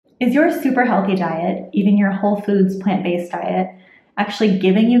Is your super healthy diet, even your whole foods plant-based diet, actually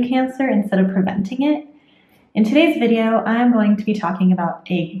giving you cancer instead of preventing it? In today's video, I'm going to be talking about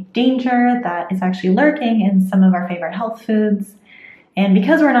a danger that is actually lurking in some of our favorite health foods. And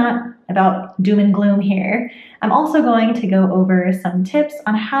because we're not about doom and gloom here, I'm also going to go over some tips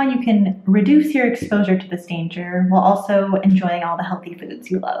on how you can reduce your exposure to this danger while also enjoying all the healthy foods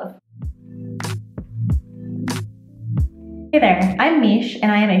you love. Hey there, I'm Mish,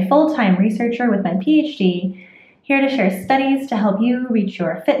 and I am a full-time researcher with my PhD, here to share studies to help you reach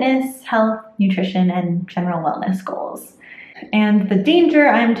your fitness, health, nutrition, and general wellness goals. And the danger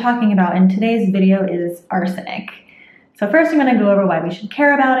I'm talking about in today's video is arsenic. So first I'm going to go over why we should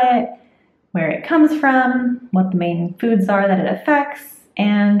care about it, where it comes from, what the main foods are that it affects,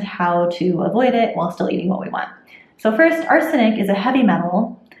 and how to avoid it while still eating what we want. So first, arsenic is a heavy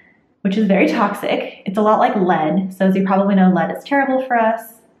metal, which is very toxic. It's a lot like lead. So as you probably know, lead is terrible for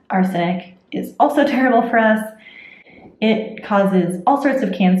us. Arsenic is also terrible for us. It causes all sorts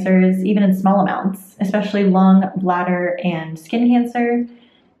of cancers, even in small amounts, especially lung, bladder, and skin cancer.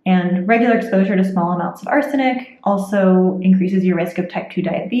 And regular exposure to small amounts of arsenic also increases your risk of type 2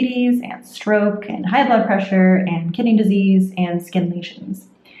 diabetes and stroke and high blood pressure and kidney disease and skin lesions.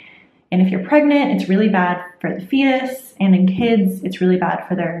 And if you're pregnant, it's really bad for the fetus, and in kids, it's really bad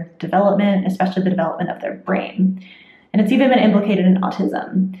for their development, especially the development of their brain. And it's even been implicated in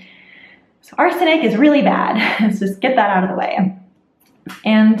autism. So arsenic is really bad. Let's just get that out of the way.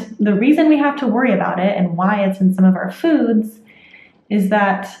 And the reason we have to worry about it and why it's in some of our foods is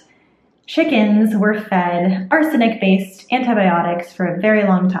that chickens were fed arsenic-based antibiotics for a very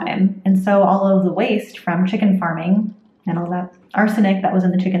long time. And so all of the waste from chicken farming and all that arsenic that was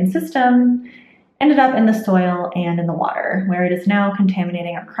in the chicken system ended up in the soil and in the water, where it is now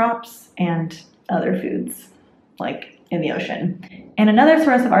contaminating our crops and other foods, like in the ocean. And another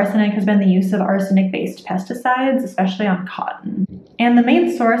source of arsenic has been the use of arsenic-based pesticides, especially on cotton. And the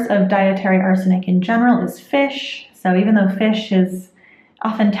main source of dietary arsenic in general is fish. So even though fish is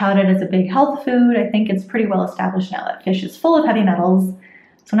often touted as a big health food, I think it's pretty well established now that fish is full of heavy metals.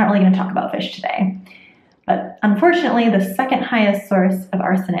 So I'm not really going to talk about fish today. But unfortunately, the second highest source of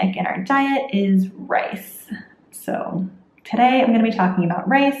arsenic in our diet is rice. So today I'm going to be talking about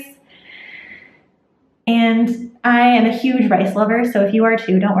rice. And I am a huge rice lover, so if you are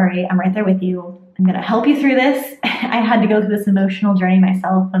too, don't worry, I'm right there with you. I'm going to help you through this. I had to go through this emotional journey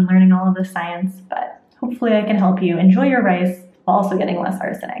myself when learning all of the science, but hopefully I can help you enjoy your rice while also getting less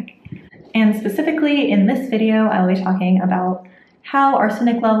arsenic. And specifically in this video, I will be talking about how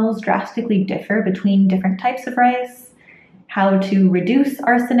arsenic levels drastically differ between different types of rice, how to reduce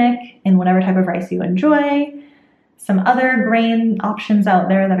arsenic in whatever type of rice you enjoy, some other grain options out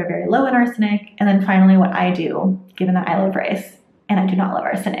there that are very low in arsenic, and then finally what I do, given that I love rice and I do not love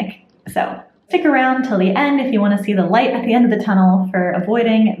arsenic. So stick around till the end if you want to see the light at the end of the tunnel for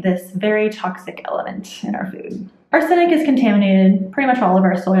avoiding this very toxic element in our food. Arsenic is contaminated pretty much all of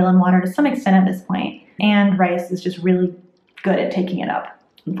our soil and water to some extent at this point, and rice is just really good at taking it up,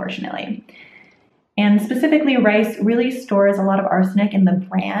 unfortunately. And specifically, rice really stores a lot of arsenic in the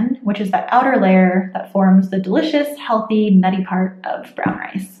bran, which is that outer layer that forms the delicious, healthy, nutty part of brown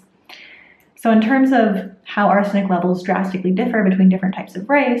rice. So in terms of how arsenic levels drastically differ between different types of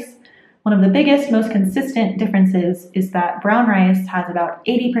rice, one of the biggest, most consistent differences is that brown rice has about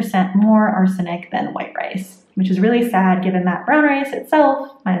 80% more arsenic than white rice, which is really sad given that brown rice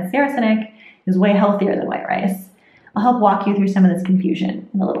itself, minus the arsenic, is way healthier than white rice. I'll help walk you through some of this confusion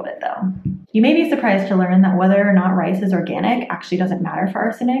in a little bit though. You may be surprised to learn that whether or not rice is organic actually doesn't matter for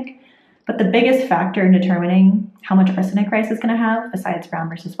arsenic, but the biggest factor in determining how much arsenic rice is going to have, besides brown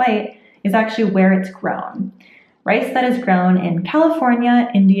versus white, is actually where it's grown. Rice that is grown in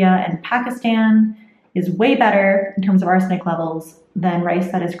California, India, and Pakistan is way better in terms of arsenic levels than rice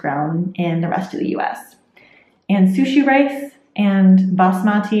that is grown in the rest of the US. And sushi rice and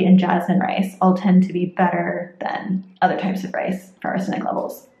basmati and jasmine rice all tend to be better than other types of rice for arsenic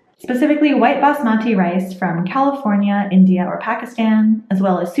levels. Specifically, white basmati rice from California, India, or Pakistan, as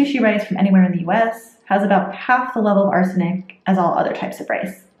well as sushi rice from anywhere in the US, has about half the level of arsenic as all other types of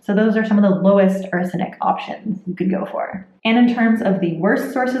rice. So those are some of the lowest arsenic options you could go for. And in terms of the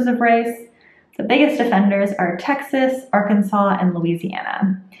worst sources of rice, the biggest offenders are Texas, Arkansas, and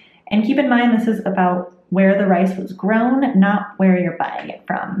Louisiana. And keep in mind, this is about where the rice was grown, not where you're buying it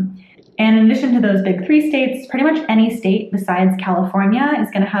from. And in addition to those big three states, pretty much any state besides California is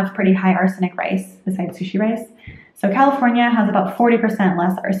going to have pretty high arsenic rice, besides sushi rice. So California has about 40%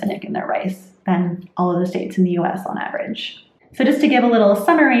 less arsenic in their rice than all of the states in the US on average. So just to give a little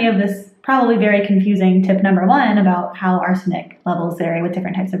summary of this probably very confusing tip number 1 about how arsenic levels vary with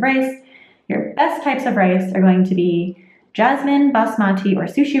different types of rice. Your best types of rice are going to be jasmine, basmati, or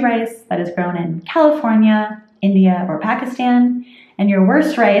sushi rice that is grown in California, India, or Pakistan. And your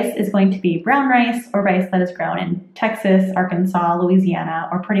worst rice is going to be brown rice or rice that is grown in Texas, Arkansas, Louisiana,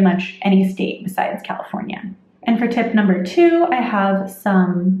 or pretty much any state besides California. And for tip number 2, I have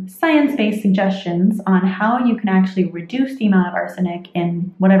some science-based suggestions on how you can actually reduce the amount of arsenic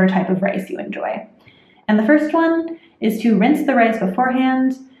in whatever type of rice you enjoy. And the first one is to rinse the rice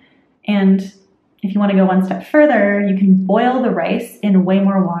beforehand. And if you want to go one step further, you can boil the rice in way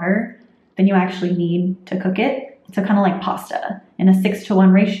more water than you actually need to cook it. So kind of like pasta, in a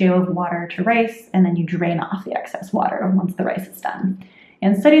 6-to-1 ratio of water to rice, and then you drain off the excess water once the rice is done.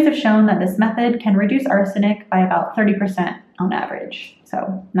 And studies have shown that this method can reduce arsenic by about 30% on average,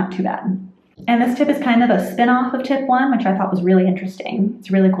 so not too bad. And this tip is kind of a spin-off of tip 1, which I thought was really interesting. It's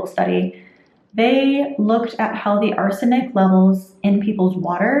a really cool study. They looked at how the arsenic levels in people's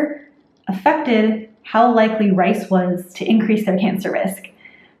water affected how likely rice was to increase their cancer risk.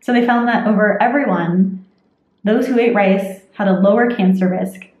 So they found that over everyone, those who ate rice had a lower cancer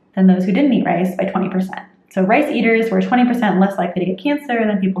risk than those who didn't eat rice by 20%. So rice eaters were 20% less likely to get cancer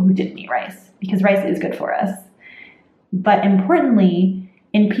than people who didn't eat rice, because rice is good for us. But importantly,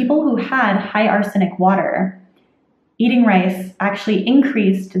 in people who had high arsenic water, eating rice actually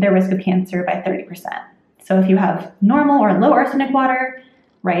increased their risk of cancer by 30%. So if you have normal or low arsenic water,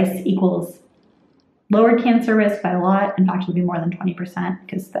 rice equals lowered cancer risk by a lot. In fact, it would be more than 20%,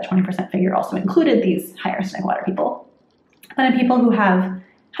 because that 20% figure also included these high arsenic water people. But in people who have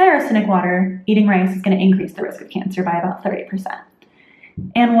high arsenic water, eating rice is going to increase the risk of cancer by about 30%.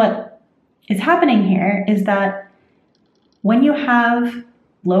 And what is happening here is that when you have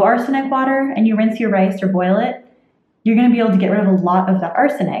low arsenic water and you rinse your rice or boil it, you're going to be able to get rid of a lot of that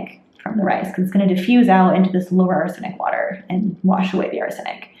arsenic from the rice, because it's going to diffuse out into this lower arsenic water and wash away the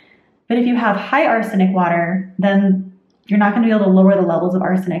arsenic. But if you have high arsenic water, then you're not going to be able to lower the levels of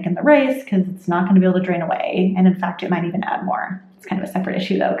arsenic in the rice, because it's not going to be able to drain away. And in fact, it might even add more. It's kind of a separate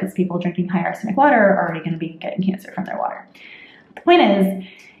issue though, because people drinking high arsenic water are already going to be getting cancer from their water. The point is,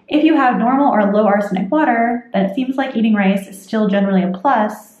 if you have normal or low arsenic water, then it seems like eating rice is still generally a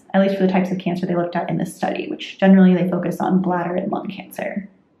plus, at least for the types of cancer they looked at in this study, which generally they focus on bladder and lung cancer.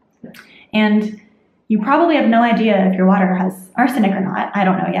 And you probably have no idea if your water has arsenic or not. I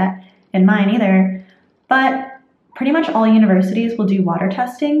don't know yet, in mine either. But pretty much all universities will do water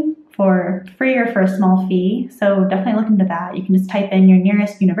testing for free or for a small fee. So definitely look into that. You can just type in your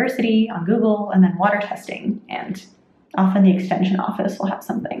nearest university on Google and then water testing, and often the extension office will have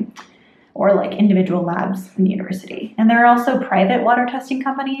something, or like individual labs in the university. And there are also private water testing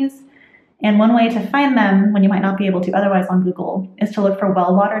companies. And one way to find them when you might not be able to otherwise on Google is to look for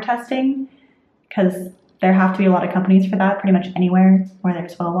well water testing, because there have to be a lot of companies for that pretty much anywhere where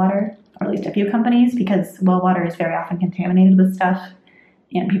there's well water, or at least a few companies, because well water is very often contaminated with stuff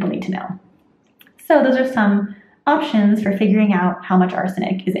and people need to know. So those are some options for figuring out how much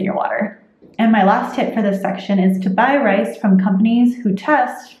arsenic is in your water. And my last tip for this section is to buy rice from companies who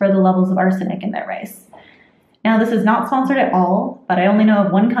test for the levels of arsenic in their rice. Now, this is not sponsored at all, but I only know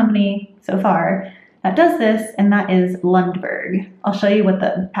of one company so far that does this, and that is Lundberg. I'll show you what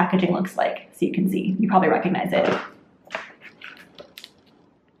the packaging looks like so you can see. You probably recognize it.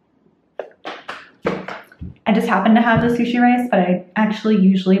 I just happen to have the sushi rice, but I actually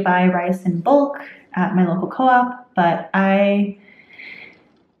usually buy rice in bulk at my local co-op, but I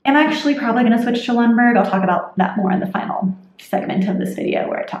am actually probably going to switch to Lundberg. I'll talk about that more in the final segment of this video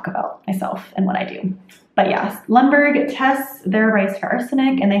where I talk about myself and what I do. But yes, Lundberg tests their rice for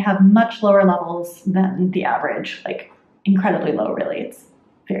arsenic, and they have much lower levels than the average, like incredibly low, really. It's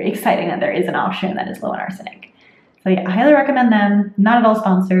very exciting that there is an option that is low in arsenic. So yeah, I highly recommend them. Not at all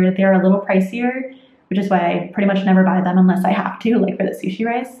sponsored. They are a little pricier, which is why I pretty much never buy them unless I have to, like for the sushi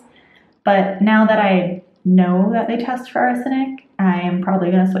rice. But now that I know that they test for arsenic, I am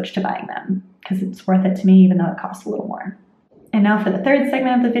probably going to switch to buying them, because it's worth it to me, even though it costs a little more. And now for the third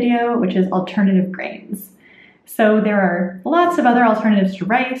segment of the video, which is alternative grains. So there are lots of other alternatives to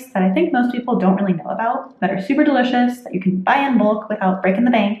rice that I think most people don't really know about, that are super delicious, that you can buy in bulk without breaking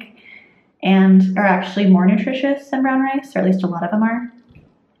the bank, and are actually more nutritious than brown rice, or at least a lot of them are.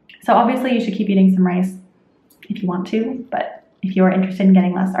 So obviously you should keep eating some rice if you want to, but if you're interested in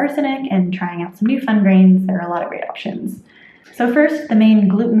getting less arsenic and trying out some new fun grains, there are a lot of great options. So first, the main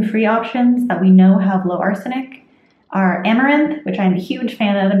gluten-free options that we know have low arsenic are amaranth, which I'm a huge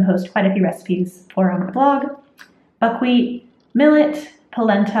fan of and post quite a few recipes for on my blog, buckwheat, millet,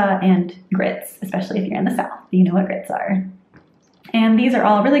 polenta, and grits, especially if you're in the South. You know what grits are. And these are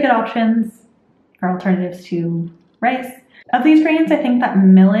all really good options or alternatives to rice. Of these grains, I think that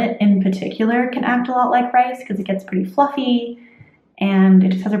millet in particular can act a lot like rice because it gets pretty fluffy and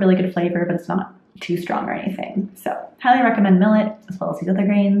it just has a really good flavor, but it's not too strong or anything. So highly recommend millet as well as these other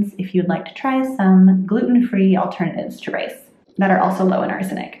grains if you'd like to try some gluten-free alternatives to rice that are also low in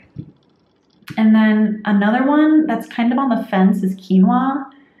arsenic. And then another one that's kind of on the fence is quinoa,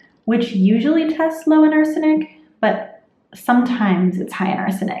 which usually tests low in arsenic, but sometimes it's high in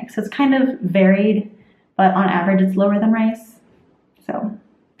arsenic. So it's kind of varied, but on average it's lower than rice. So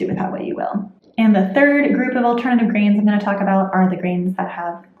do with that what you will. And the third group of alternative grains I'm going to talk about are the grains that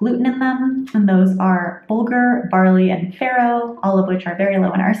have gluten in them. And those are bulgur, barley, and farro, all of which are very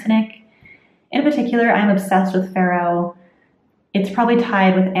low in arsenic. In particular, I'm obsessed with farro. It's probably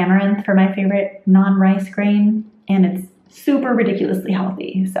tied with amaranth for my favorite non-rice grain, and it's super ridiculously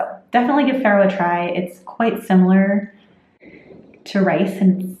healthy. So definitely give farro a try. It's quite similar to rice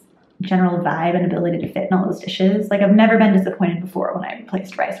in its general vibe and ability to fit in all those dishes. Like, I've never been disappointed before when I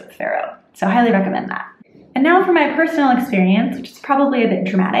replaced rice with farro. So I highly recommend that. And now for my personal experience, which is probably a bit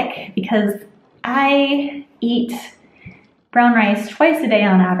dramatic because I eat brown rice twice a day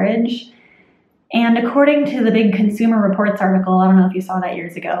on average. And according to the big Consumer Reports article, I don't know if you saw that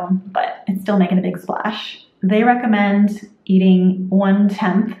years ago, but it's still making a big splash. They recommend eating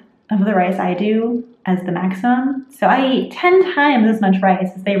 1/10 of the rice I do as the maximum. So I eat 10 times as much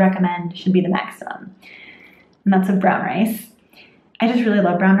rice as they recommend should be the maximum. And that's of brown rice. I just really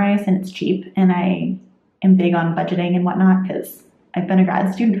love brown rice and it's cheap, and I am big on budgeting and whatnot because I've been a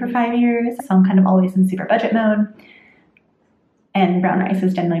grad student for 5 years, so I'm kind of always in super budget mode. And brown rice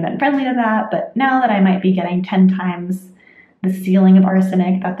has generally been friendly to that, but now that I might be getting 10 times the ceiling of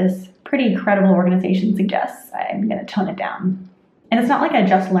arsenic that this pretty credible organization suggests, I'm gonna tone it down. And it's not like I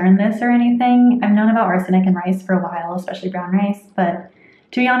just learned this or anything. I've known about arsenic in rice for a while, especially brown rice, but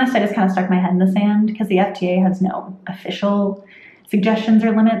to be honest, I just kind of stuck my head in the sand because the FDA has no official suggestions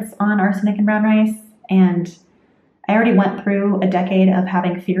or limits on arsenic in brown rice. And I already went through a decade of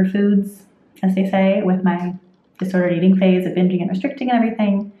having fear foods, as they say, with my disordered eating phase of binging and restricting and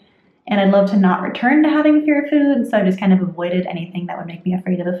everything. And I'd love to not return to having fear foods, so I just kind of avoided anything that would make me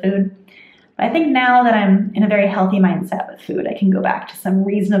afraid of the food. But I think now that I'm in a very healthy mindset with food, I can go back to some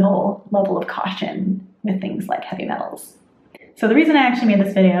reasonable level of caution with things like heavy metals. So the reason I actually made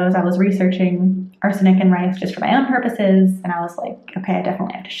this video is I was researching arsenic in rice just for my own purposes, and I was like, okay, I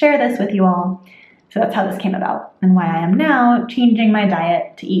definitely have to share this with you all. So that's how this came about and why I am now changing my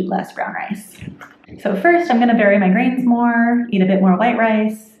diet to eat less brown rice. So first, I'm gonna vary my grains more, eat a bit more white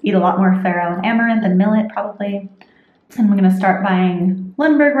rice, eat a lot more farro and amaranth and millet probably. And I'm gonna start buying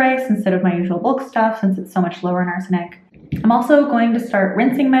Lemberg rice instead of my usual bulk stuff since it's so much lower in arsenic. I'm also going to start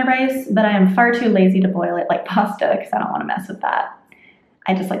rinsing my rice, but I am far too lazy to boil it like pasta because I don't want to mess with that.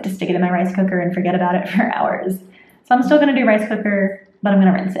 I just like to stick it in my rice cooker and forget about it for hours. So I'm still going to do rice cooker, but I'm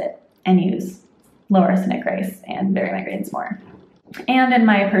going to rinse it and use low arsenic rice and vary my grains more. And in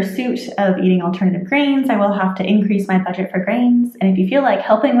my pursuit of eating alternative grains, I will have to increase my budget for grains. And if you feel like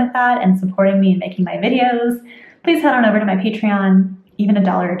helping with that and supporting me in making my videos, please head on over to my Patreon. Even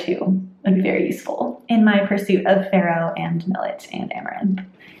 $1 or $2 would be very useful in my pursuit of farro and millet and amaranth.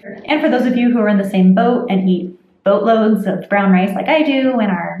 And for those of you who are in the same boat and eat boatloads of brown rice like I do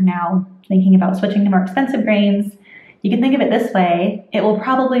and are now thinking about switching to more expensive grains, you can think of it this way: it will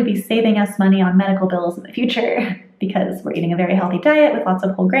probably be saving us money on medical bills in the future because we're eating a very healthy diet with lots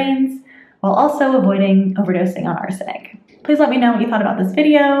of whole grains while also avoiding overdosing on arsenic. Please let me know what you thought about this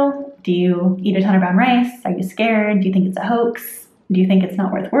video. Do you eat a ton of brown rice? Are you scared? Do you think it's a hoax? Do you think it's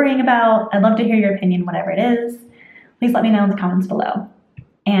not worth worrying about? I'd love to hear your opinion, whatever it is. Please let me know in the comments below.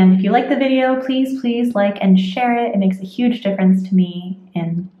 And if you like the video, please like and share it. It makes a huge difference to me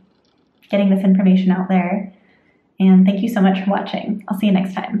in getting this information out there. And thank you so much for watching. I'll see you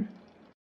next time.